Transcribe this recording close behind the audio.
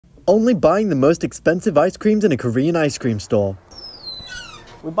Only buying the most expensive ice creams in a Korean ice cream store.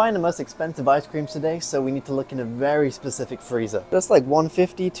 We're buying the most expensive ice creams today, so we need to look in a very specific freezer. That's like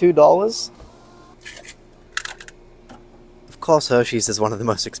 $1.50, $2. Of course Hershey's is one of the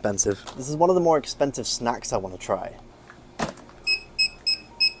most expensive. This is one of the more expensive snacks I want to try.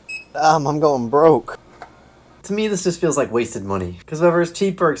 Damn, I'm going broke. To me, this just feels like wasted money, because whether it's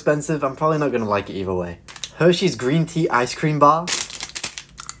cheap or expensive, I'm probably not going to like it either way. Hershey's green tea ice cream bar.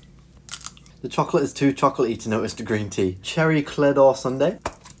 The chocolate is too chocolatey to notice the green tea. Cherry Clé d'Or sundae.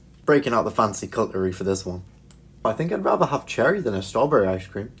 Breaking out the fancy cutlery for this one. I think I'd rather have cherry than a strawberry ice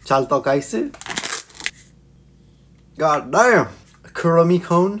cream. Chaltok ice. God damn! A kurumi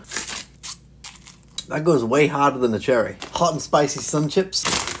cone. That goes way harder than a cherry. Hot and spicy sun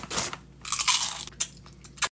chips.